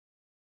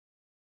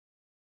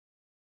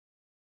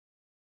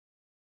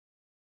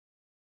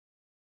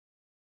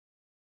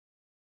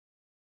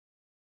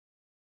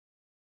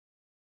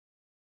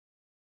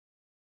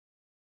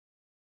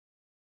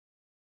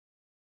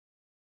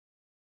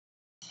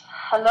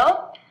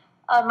Hello,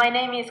 my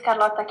name is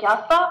Carlotta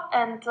Chiappa,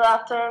 and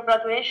after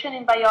graduation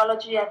in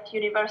biology at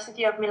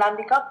University of Milan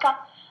Bicocca,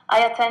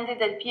 I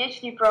attended a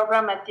PhD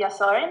program at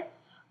DiaSorin,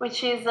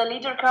 which is a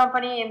leader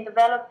company in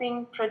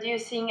developing,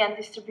 producing, and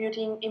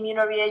distributing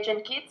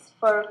immunoreagent kits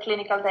for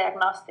clinical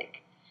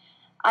diagnostic.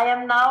 I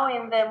am now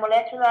in the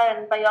molecular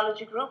and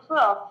biology group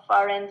of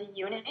R&D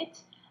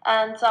unit,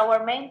 and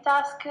our main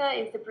task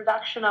is the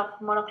production of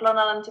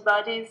monoclonal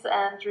antibodies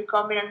and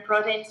recombinant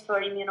proteins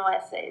for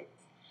immunoassays.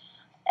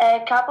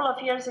 A couple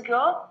of years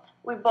ago,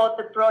 we bought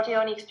the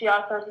ProteOn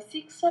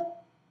XPR36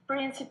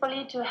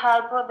 principally to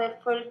help the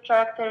full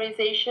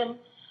characterization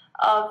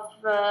of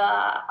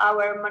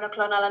our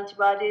monoclonal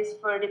antibodies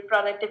for the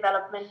product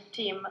development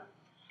team.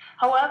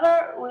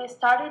 However, we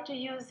started to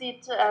use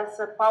it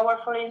as a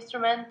powerful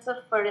instrument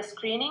for the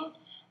screening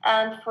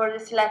and for the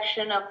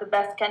selection of the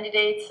best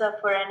candidates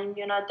for an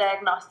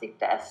immunodiagnostic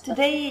test.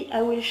 Today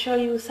I will show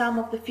you some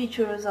of the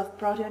features of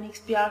ProteOn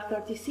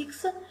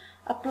XPR36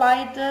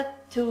 applied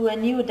to a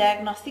new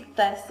diagnostic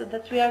test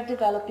that we are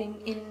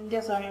developing in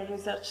DiaSorin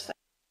Research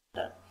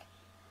Center.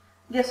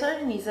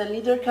 DiaSorin is a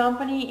leader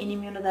company in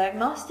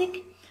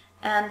immunodiagnostic,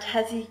 and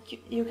as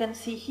you can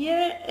see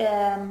here,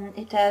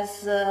 it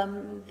has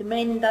the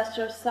main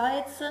industrial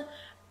sites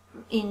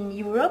in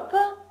Europe,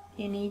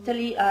 in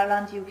Italy,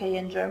 Ireland, UK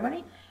and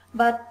Germany,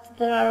 but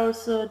there are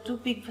also two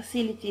big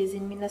facilities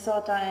in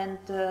Minnesota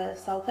and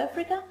South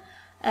Africa,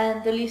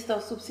 and a list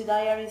of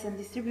subsidiaries and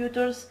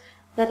distributors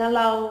that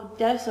allow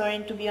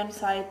DiaSorin to be on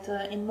site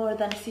in more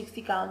than 60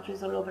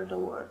 countries all over the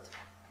world.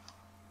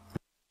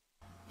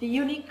 The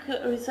unique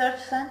research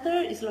center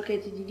is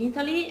located in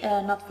Italy,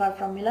 not far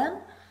from Milan,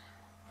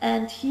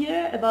 and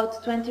here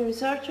about 20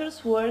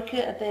 researchers work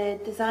at the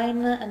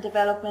design and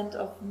development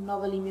of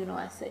novel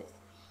immunoassays.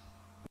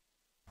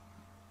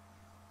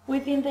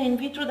 Within the in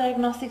vitro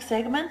diagnostic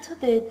segment,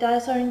 the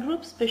DiaSorin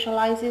group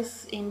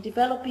specializes in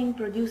developing,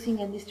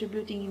 producing and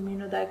distributing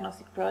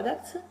immunodiagnostic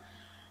products,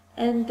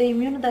 and the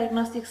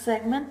immunodiagnostic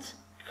segment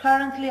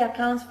currently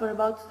accounts for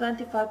about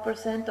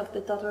 25% of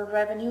the total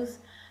revenues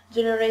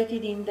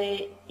generated in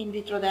the in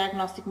vitro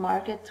diagnostic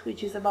market,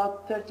 which is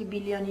about 30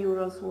 billion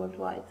euros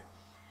worldwide.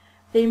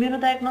 The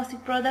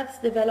immunodiagnostic products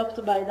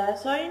developed by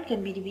DiaSorin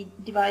can be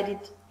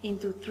divided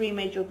into three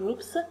major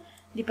groups,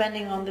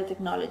 depending on the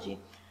technology.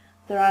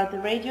 There are the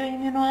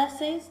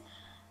radioimmunoassays,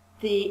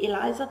 the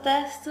ELISA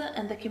test,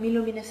 and the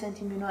chemiluminescent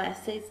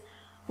immunoassays,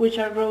 which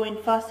are growing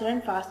faster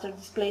and faster,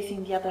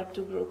 displacing the other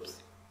two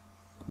groups.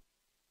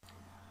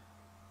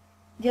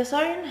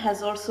 DiaSorin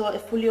has also a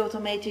fully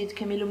automated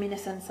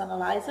chemiluminescence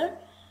analyzer,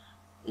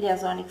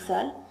 Liaison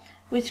XL,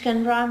 which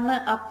can run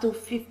up to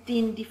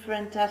 15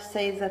 different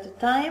assays at a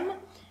time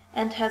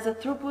and has a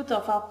throughput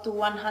of up to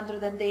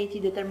 180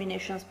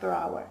 determinations per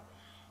hour.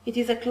 It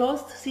is a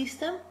closed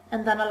system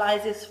and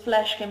analyzes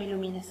flash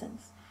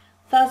chemiluminescence.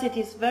 Thus, it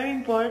is very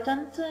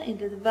important in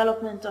the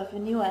development of a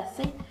new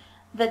assay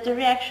that the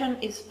reaction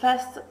is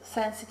fast,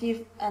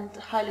 sensitive and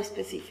highly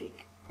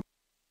specific.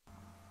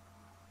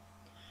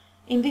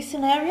 In this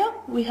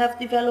scenario, we have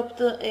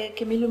developed a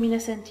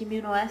chemiluminescent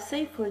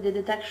immunoassay for the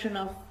detection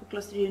of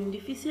Clostridium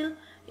difficile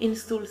in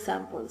stool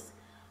samples.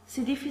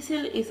 C.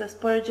 difficile is a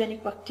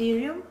sporogenic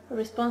bacterium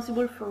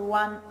responsible for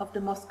one of the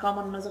most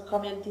common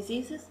nosocomial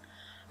diseases,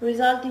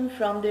 resulting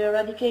from the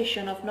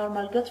eradication of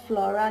normal gut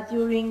flora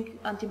during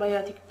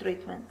antibiotic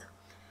treatment.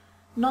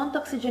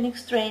 Non-toxigenic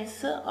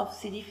strains of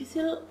C.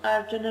 difficile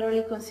are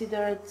generally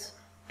considered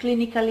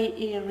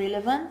clinically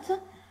irrelevant,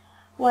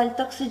 while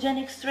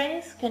toxigenic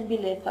strains can be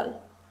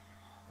lethal.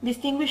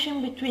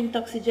 Distinguishing between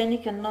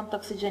toxigenic and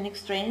non-toxigenic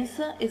strains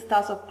is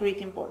thus of great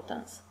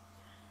importance.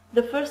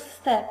 The first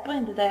step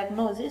in the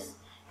diagnosis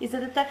is the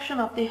detection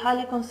of the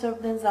highly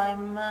conserved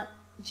enzyme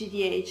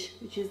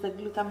GDH, which is the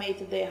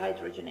glutamate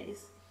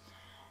dehydrogenase.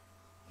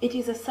 It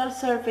is a cell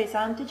surface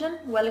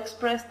antigen well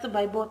expressed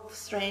by both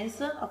strains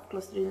of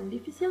Clostridium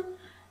difficile,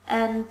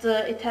 and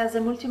it has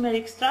a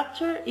multimeric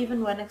structure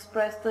even when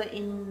expressed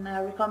in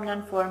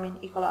recombinant form in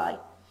E. coli.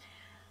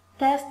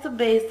 Tests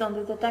based on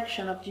the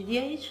detection of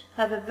GDH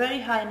have a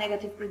very high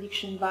negative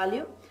prediction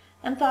value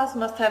and thus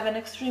must have an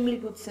extremely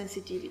good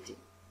sensitivity.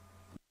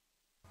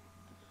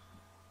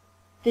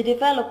 The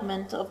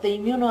development of the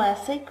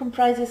immunoassay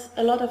comprises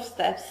a lot of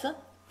steps,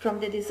 from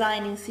the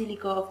design in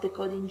silico of the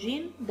coding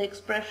gene, the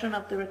expression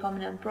of the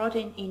recombinant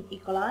protein in E.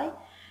 coli,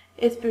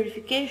 its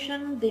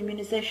purification, the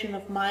immunization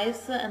of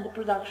mice, and the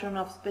production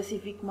of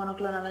specific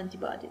monoclonal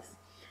antibodies.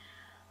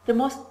 The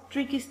most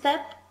tricky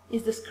step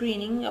is the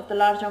screening of the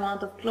large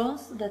amount of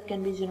clones that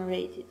can be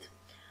generated.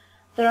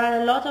 There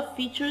are a lot of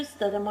features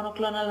that a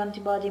monoclonal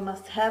antibody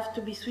must have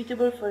to be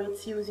suitable for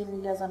its use in the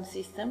liaison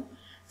system,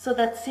 so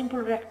that simple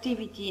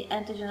reactivity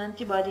antigen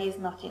antibody is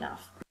not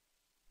enough.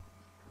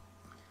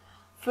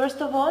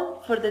 First of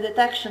all, for the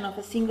detection of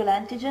a single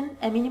antigen,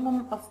 a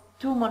minimum of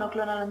 2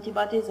 monoclonal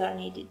antibodies are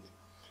needed.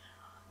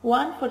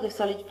 One for the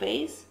solid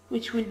phase,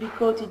 which will be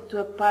coated to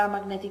a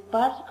paramagnetic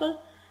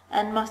particle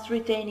and must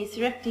retain its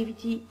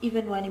reactivity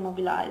even when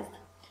immobilized.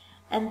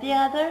 And the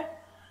other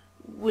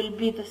will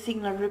be the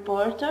signal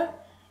reporter,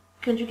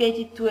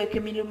 conjugated to a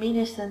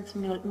chemiluminescent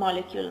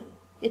molecule.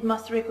 It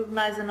must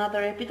recognize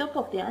another epitope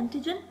of the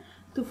antigen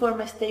to form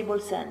a stable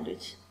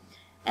sandwich,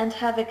 and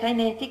have a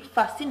kinetic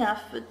fast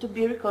enough to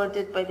be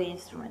recorded by the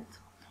instrument.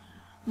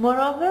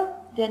 Moreover,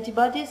 the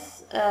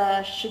antibodies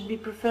should be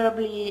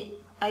preferably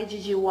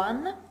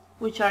IgG1,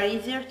 which are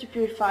easier to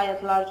purify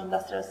at large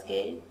industrial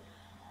scale,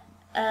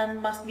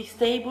 and must be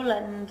stable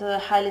and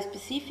highly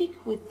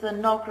specific, with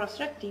no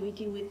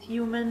cross-reactivity with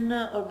human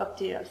or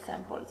bacterial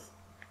samples.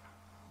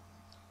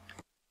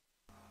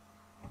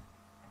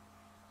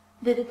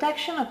 The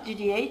detection of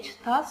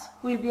GDH, thus,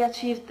 will be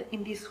achieved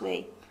in this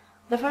way.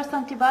 The first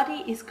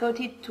antibody is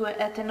coated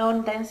at a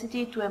known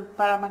density to a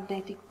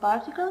paramagnetic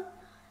particle,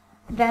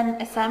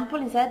 then a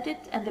sample is added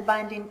and the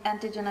binding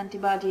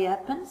antigen-antibody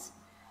happens,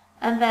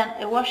 and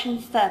then a washing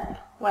step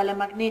while a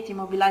magnet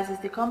immobilizes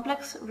the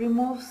complex,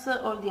 removes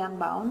all the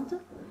unbound,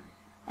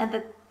 and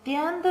at the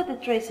end the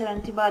tracer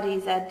antibody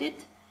is added.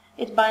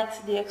 It binds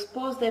the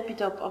exposed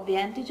epitope of the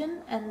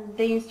antigen and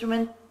the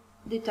instrument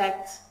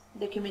detects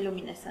the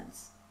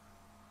chemiluminescence.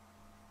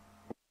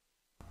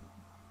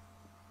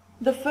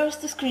 The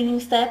first screening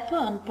step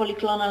on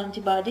polyclonal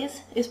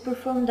antibodies is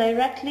performed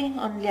directly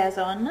on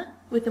liaison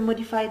with a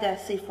modified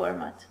assay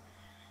format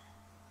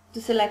to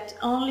select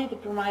only the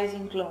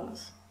promising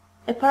clones.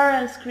 A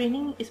parallel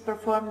screening is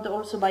performed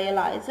also by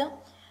ELISA,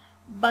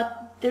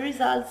 but the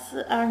results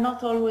are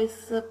not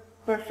always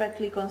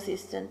perfectly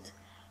consistent.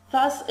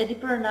 Thus, a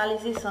deeper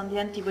analysis on the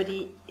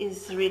antibody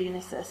is really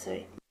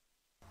necessary.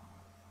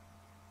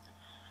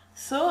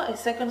 So, a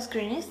second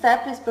screening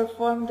step is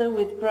performed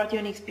with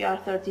ProteOn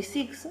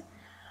XPR36,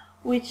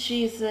 which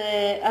is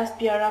a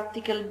SPR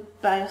optical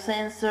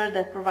biosensor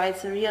that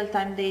provides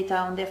real-time data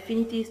on the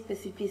affinity,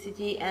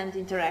 specificity, and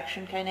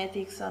interaction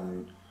kinetics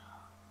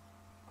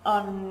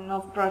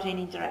of protein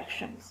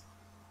interactions.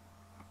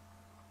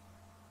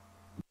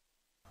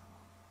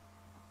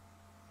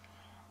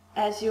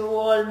 As you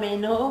all may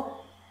know,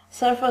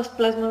 surface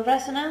plasmon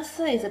resonance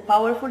is a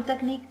powerful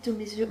technique to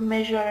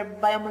measure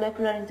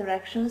biomolecular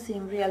interactions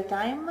in real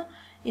time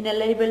in a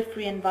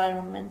label-free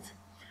environment.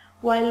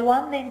 While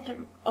one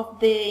of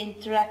the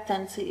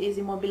interactants is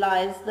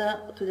immobilized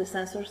to the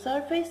sensor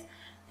surface,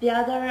 the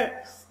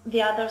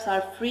others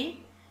are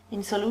free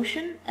in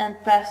solution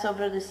and pass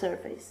over the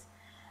surface.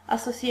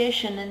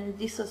 Association and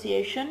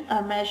dissociation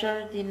are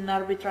measured in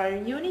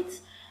arbitrary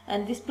units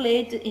and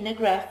displayed in a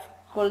graph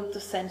called the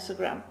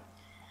sensogram.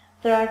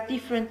 There are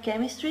different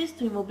chemistries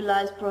to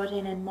immobilize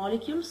protein and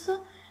molecules,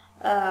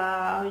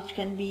 which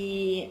can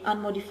be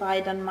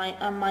unmodified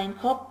amine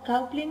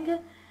coupling,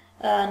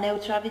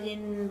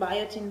 neutravidine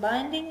biotin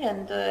binding,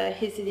 and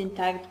histidine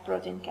tagged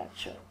protein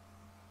capture.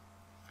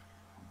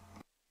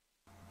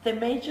 The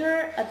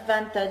major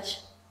advantage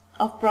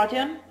of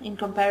ProteOn in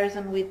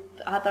comparison with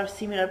other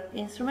similar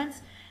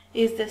instruments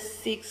is the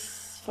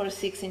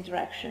 6-for-6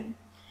 interaction.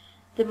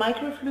 The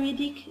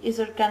microfluidic is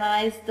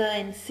organized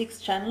in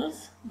 6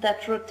 channels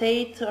that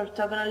rotate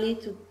orthogonally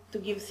to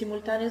give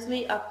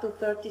simultaneously up to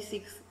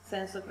 36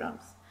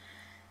 sensograms.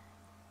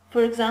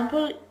 For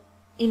example,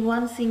 in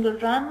one single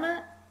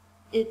run,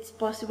 it's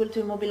possible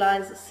to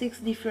immobilize 6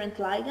 different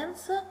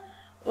ligands,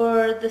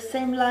 or the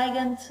same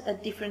ligand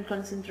at different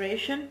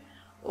concentration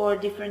or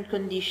different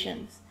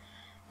conditions,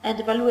 and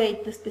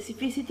evaluate the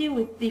specificity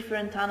with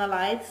different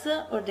analytes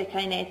or the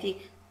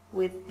kinetic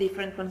with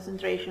different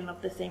concentration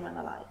of the same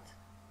analyte.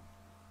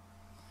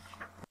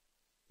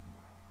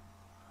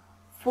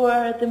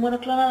 For the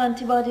monoclonal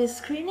antibodies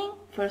screening,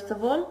 first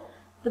of all,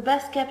 the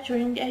best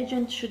capturing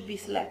agent should be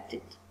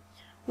selected.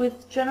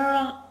 With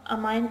general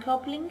amine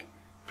coupling,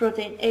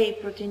 protein A,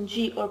 protein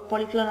G, or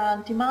polyclonal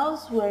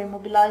anti-mouse were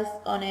immobilized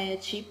on a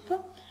chip,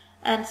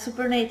 and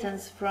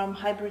supernatants from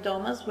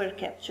hybridomas were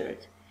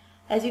captured.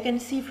 As you can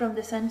see from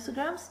the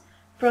sensograms,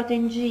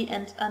 protein G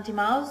and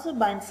anti-mouse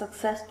bind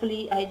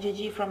successfully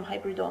IgG from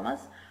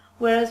hybridomas,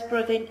 whereas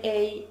protein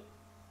A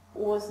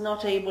was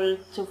not able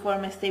to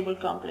form a stable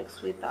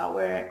complex with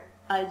our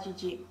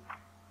IgG.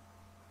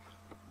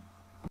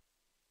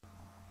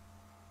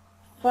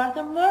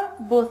 Furthermore,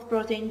 both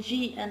protein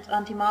G and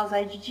anti-mouse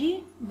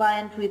IgG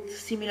bind with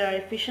similar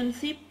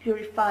efficiency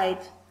purified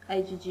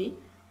IgG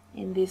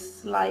in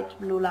this light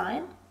blue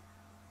line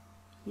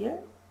here,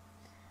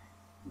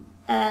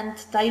 and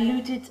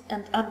diluted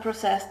and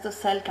unprocessed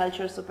cell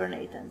culture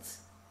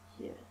supernatants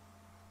here.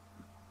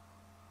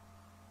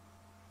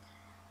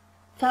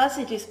 Thus,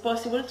 it is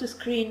possible to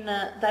screen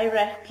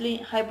directly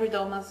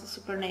hybridomas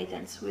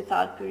supernatants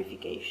without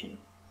purification.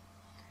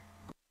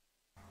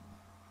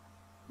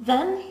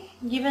 Then,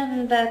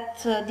 given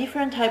that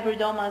different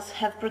hybridomas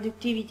have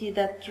productivity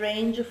that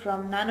range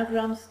from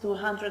nanograms to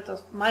hundreds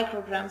of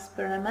micrograms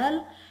per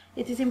ml,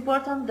 it is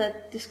important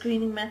that the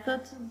screening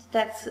method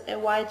detects a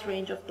wide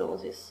range of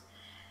doses.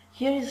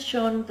 Here is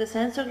shown the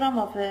sensogram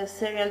of a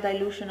serial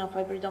dilution of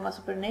hybridoma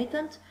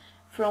supernatant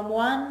from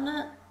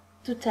 1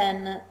 to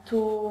 10 to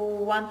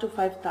 1 to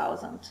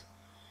 5,000.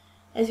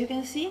 As you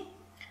can see,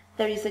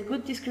 there is a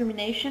good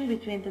discrimination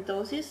between the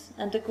doses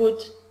and a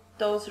good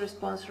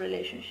dose-response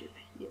relationship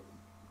here.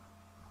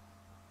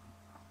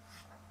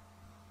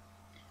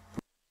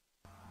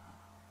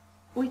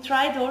 We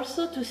tried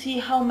also to see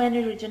how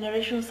many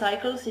regeneration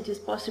cycles it is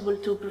possible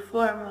to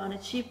perform on a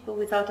chip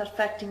without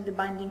affecting the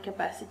binding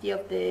capacity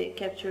of the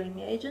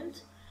capturing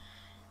agent.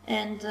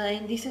 And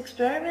in this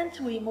experiment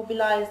we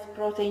mobilized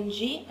protein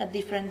G at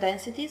different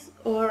densities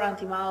or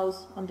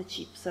anti-mouse on the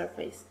chip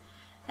surface,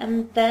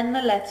 and then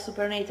let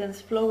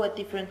supernatants flow at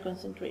different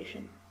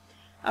concentration.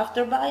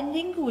 After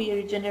binding, we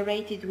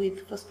regenerated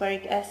with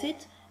phosphoric acid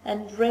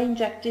and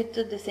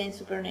reinjected the same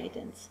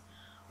supernatants.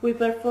 We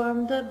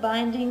performed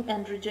binding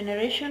and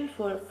regeneration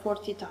for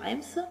 40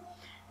 times,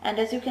 and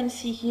as you can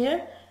see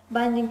here,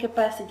 binding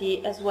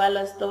capacity as well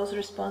as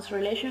dose-response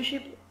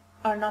relationship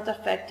are not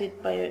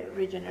affected by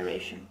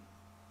regeneration.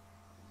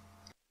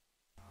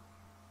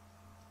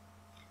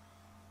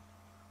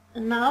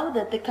 Now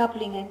that the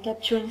coupling and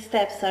capturing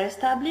steps are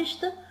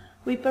established,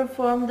 we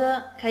performed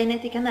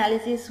kinetic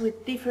analysis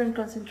with different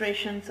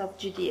concentrations of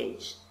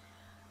GDH.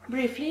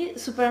 Briefly,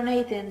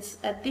 supernatants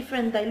at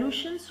different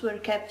dilutions were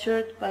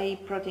captured by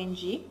protein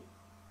G,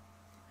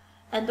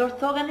 and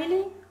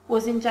orthogonally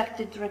was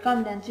injected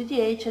recombinant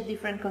GDH at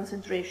different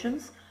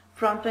concentrations,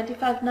 from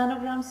 25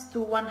 nanograms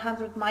to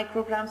 100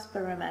 micrograms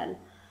per ml.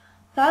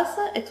 Thus,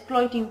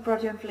 exploiting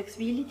protein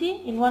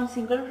flexibility, in one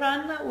single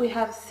run we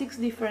have 6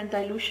 different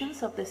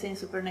dilutions of the same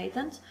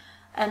supernatant,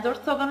 and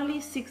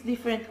orthogonally 6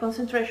 different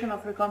concentrations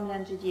of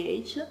recombinant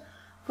GDH,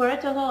 for a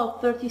total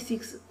of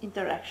 36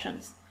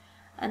 interactions.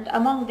 And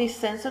among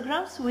these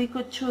sensograms we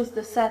could choose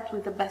the set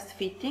with the best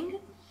fitting,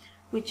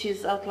 which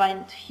is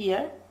outlined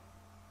here.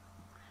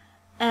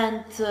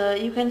 And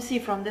you can see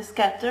from the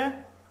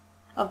scatter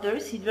of the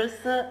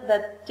residuals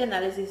that the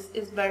analysis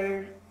is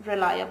very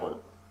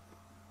reliable.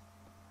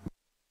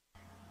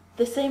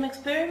 The same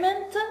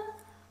experiment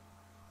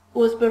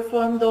was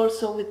performed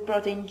also with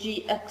protein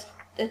G at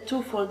a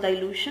twofold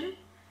dilution,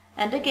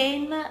 and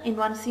again, in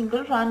one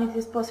single run, it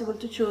is possible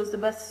to choose the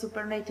best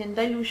supernatant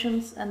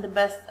dilutions and the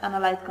best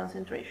analyte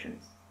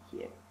concentrations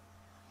here.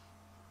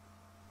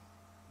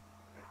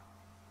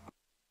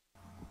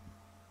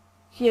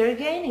 Here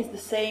again is the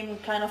same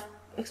kind of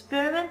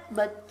experiment,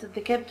 but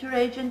the capture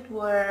agent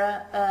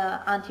were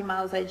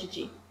anti-mouse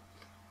IgG.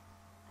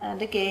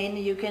 And again,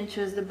 you can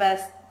choose the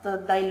best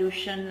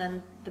dilution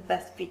and the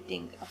best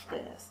fitting of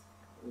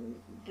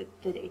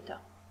the data.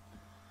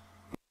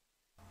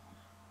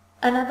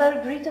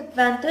 Another great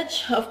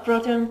advantage of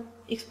ProteOn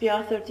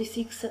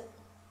XPR36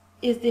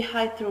 is the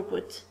high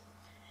throughput.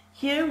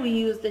 Here we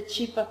use the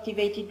chip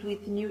activated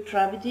with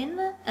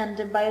neutravudine and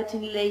the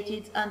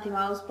biotinylated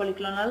anti-mouse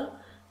polyclonal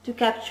to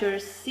capture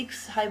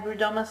 6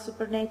 hybridoma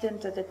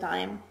supernatant at a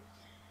time.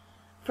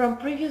 From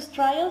previous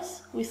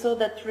trials, we saw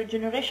that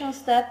regeneration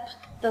step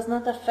does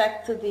not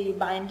affect the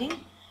binding,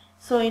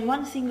 so in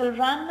one single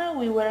run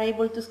we were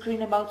able to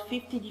screen about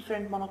 50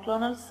 different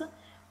monoclonals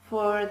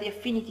for the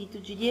affinity to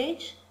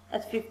GDH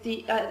at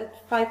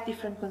 5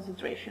 different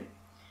concentrations.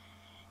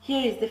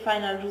 Here is the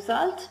final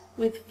result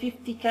with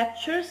 50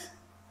 captures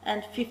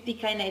and 50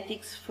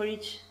 kinetics for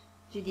each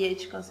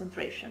GDH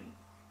concentration.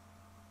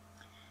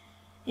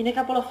 In a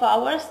couple of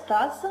hours,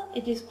 thus,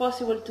 it is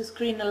possible to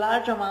screen a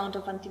large amount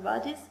of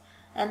antibodies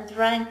and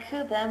rank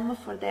them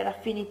for their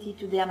affinity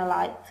to the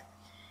analyte.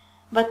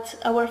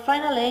 But our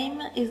final aim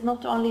is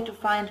not only to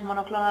find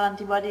monoclonal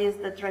antibodies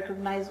that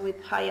recognize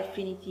with high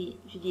affinity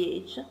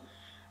GDH,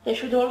 they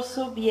should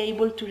also be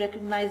able to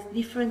recognize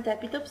different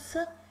epitopes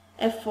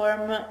and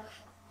form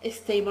a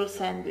stable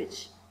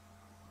sandwich.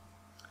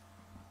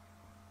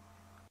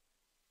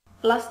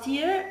 Last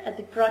year, at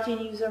the protein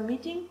user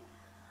meeting,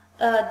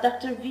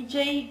 Dr.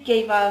 Vijay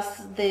gave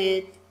us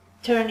the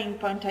turning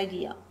point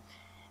idea.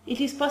 It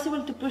is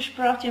possible to push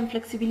protein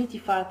flexibility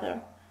further.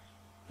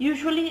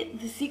 Usually,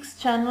 the 6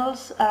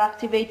 channels are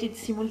activated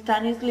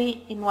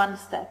simultaneously in one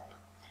step.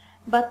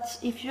 But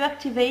if you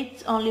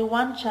activate only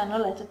one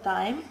channel at a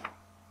time,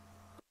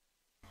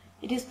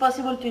 it is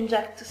possible to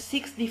inject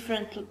 6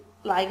 different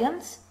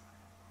ligands,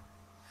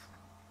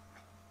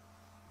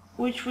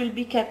 which will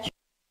be captured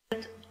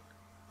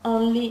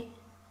only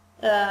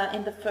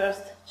in the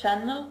first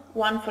channel,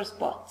 1 for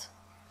spot.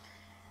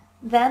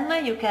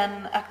 Then you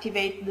can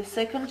activate the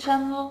second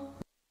channel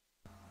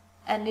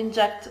and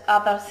inject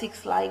other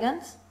 6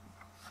 ligands,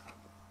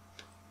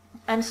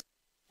 and so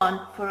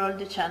on for all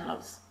the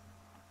channels.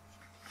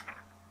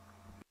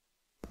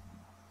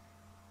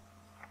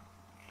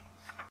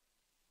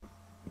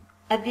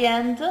 At the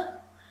end,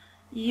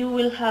 you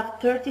will have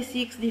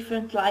 36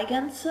 different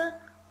ligands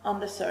on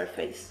the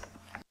surface.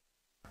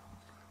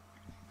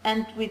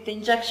 And with the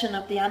injection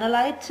of the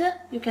analyte,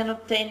 you can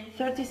obtain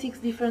 36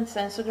 different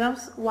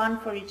sensograms, 1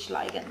 for each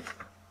ligand.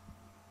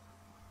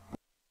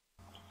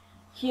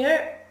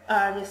 Here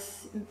are the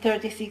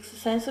 36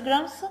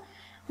 sensograms.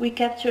 We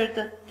captured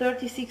the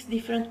 36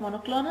 different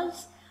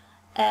monoclonals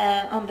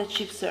on the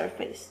chip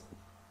surface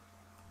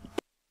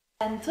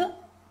and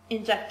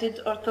injected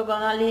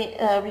orthogonally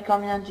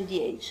recombinant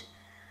GDH.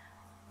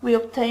 We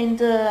obtained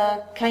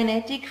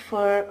kinetic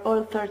for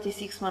all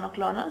 36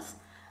 monoclonals,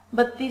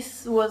 but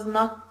this was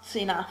not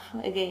enough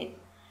again.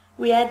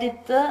 We added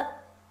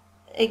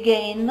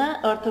again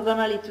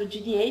orthogonally to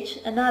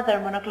GDH, another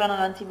monoclonal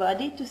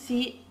antibody to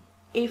see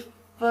if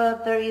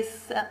there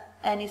is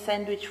any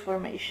sandwich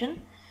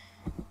formation.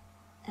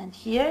 And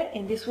here,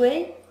 in this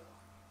way,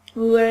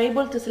 we were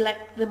able to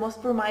select the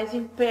most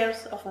promising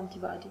pairs of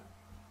antibody.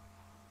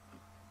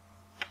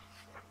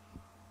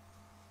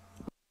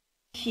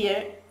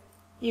 Here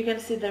you can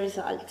see the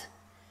result.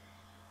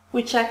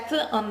 We checked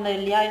on the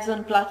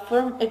liaison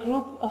platform a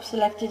group of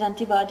selected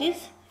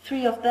antibodies.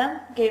 3 of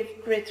them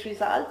gave great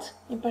results.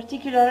 In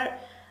particular,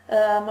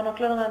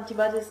 monoclonal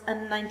antibodies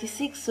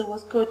N96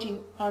 was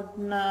coating on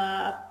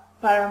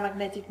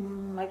paramagnetic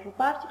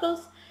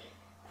microparticles,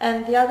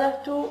 and the other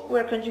 2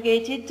 were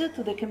conjugated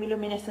to the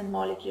chemiluminescent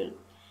molecule.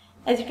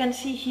 As you can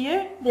see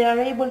here, they are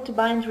able to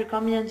bind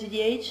recombinant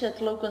GDH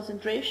at low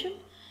concentration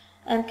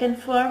and can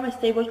form a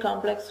stable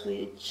complex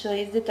which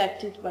is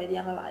detected by the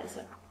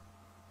analyzer.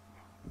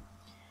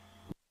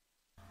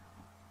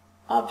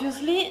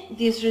 Obviously,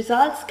 these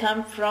results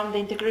come from the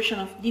integration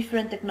of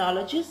different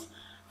technologies.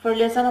 For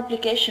liaison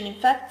application, in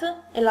fact,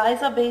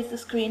 ELISA-based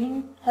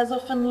screening has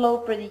often low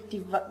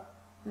predictive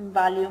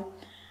value.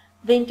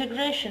 The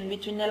integration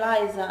between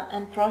ELISA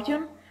and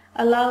ProteOn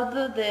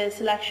allowed the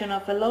selection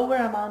of a lower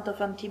amount of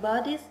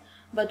antibodies,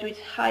 but with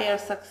higher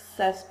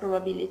success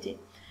probability.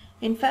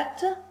 In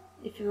fact,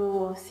 if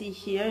you see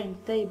here in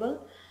the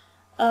table,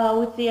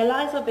 with the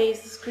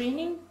ELISA-based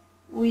screening,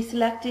 we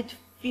selected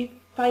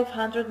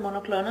 500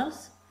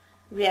 monoclonals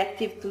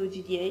reactive to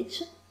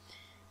GDH,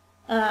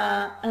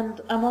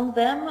 and among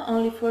them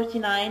only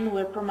 49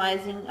 were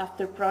promising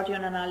after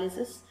ProteOn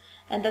analysis,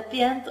 and at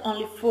the end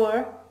only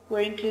 4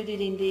 were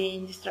included in the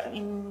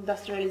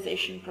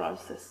industrialization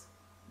process.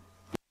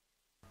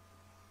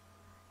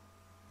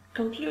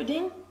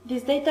 Concluding,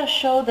 these data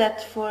show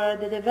that for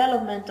the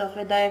development of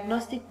a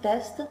diagnostic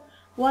test,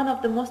 one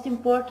of the most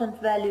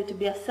important values to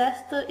be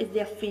assessed is the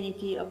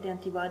affinity of the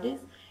antibodies,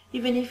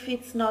 even if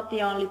it's not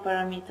the only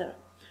parameter.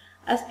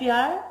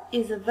 SPR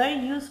is a very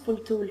useful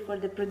tool for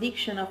the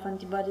prediction of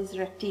antibodies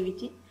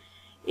reactivity,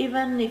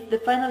 even if the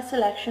final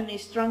selection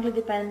is strongly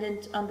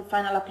dependent on the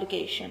final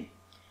application.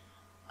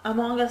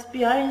 Among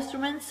SPR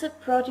instruments,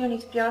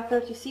 ProteOn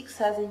XPR36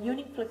 has a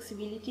unique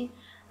flexibility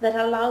that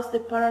allows the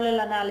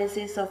parallel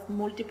analysis of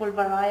multiple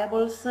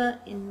variables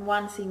in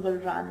one single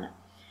run.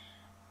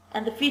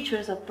 And the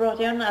features of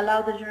ProteOn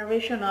allow the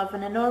generation of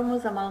an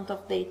enormous amount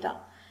of data.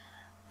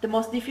 The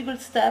most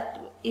difficult step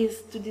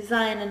is to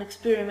design an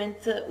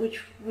experiment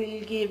which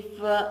will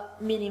give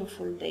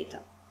meaningful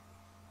data.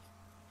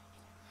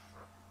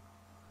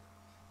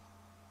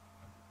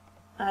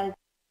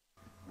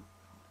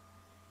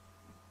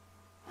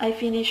 I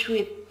finish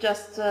with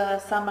just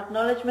some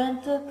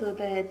acknowledgement to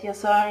the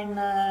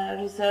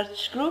DiaSorin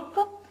research group,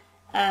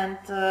 and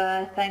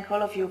I thank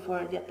all of you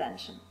for the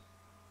attention.